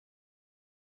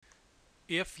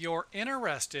If you're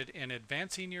interested in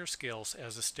advancing your skills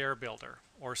as a stair builder,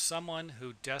 or someone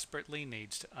who desperately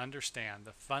needs to understand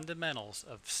the fundamentals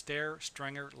of stair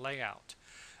stringer layout,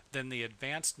 then the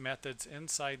advanced methods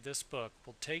inside this book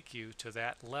will take you to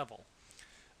that level.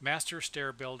 Master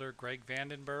stair builder Greg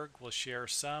Vanden Berge will share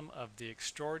some of the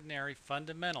extraordinary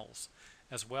fundamentals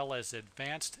as well as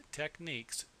advanced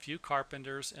techniques few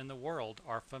carpenters in the world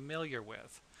are familiar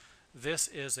with. This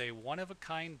is a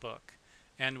one-of-a-kind book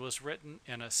and was written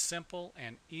in a simple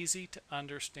and easy to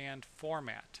understand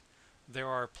format. There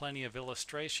are plenty of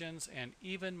illustrations, and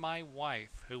even my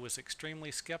wife, who was extremely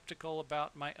skeptical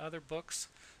about my other books,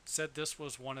 said this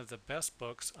was one of the best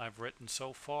books I've written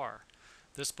so far.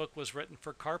 This book was written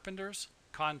for carpenters,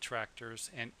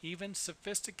 contractors, and even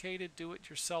sophisticated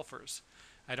do-it-yourselfers.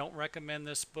 I don't recommend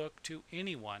this book to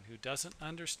anyone who doesn't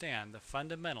understand the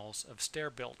fundamentals of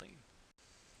stair building.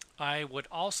 I would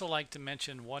also like to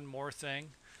mention one more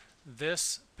thing.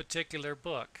 This particular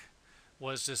book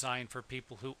was designed for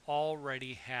people who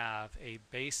already have a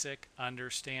basic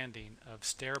understanding of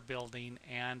stair building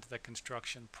and the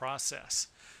construction process.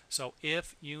 So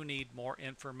if you need more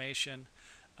information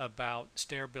about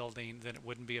stair building, then it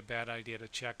wouldn't be a bad idea to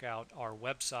check out our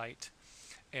website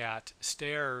at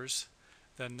stairs,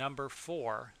 the number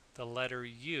 4, the letter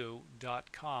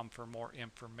U.com for more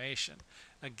information.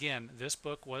 Again, this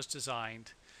book was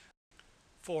designed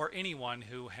for anyone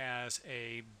who has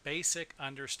a basic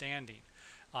understanding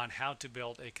on how to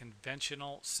build a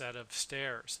conventional set of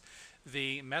stairs.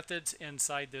 The methods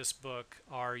inside this book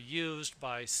are used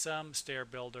by some stair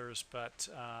builders, but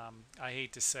I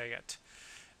hate to say it,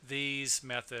 these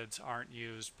methods aren't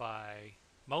used by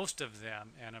most of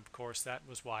them, and of course that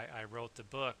was why I wrote the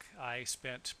book. I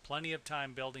spent plenty of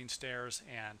time building stairs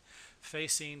and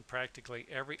facing practically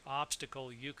every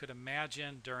obstacle you could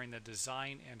imagine during the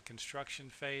design and construction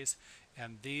phase,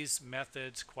 and these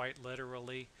methods quite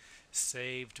literally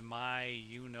saved my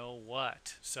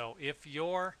you-know-what. So if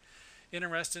you're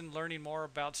interested in learning more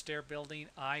about stair building,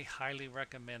 I highly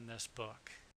recommend this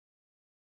book.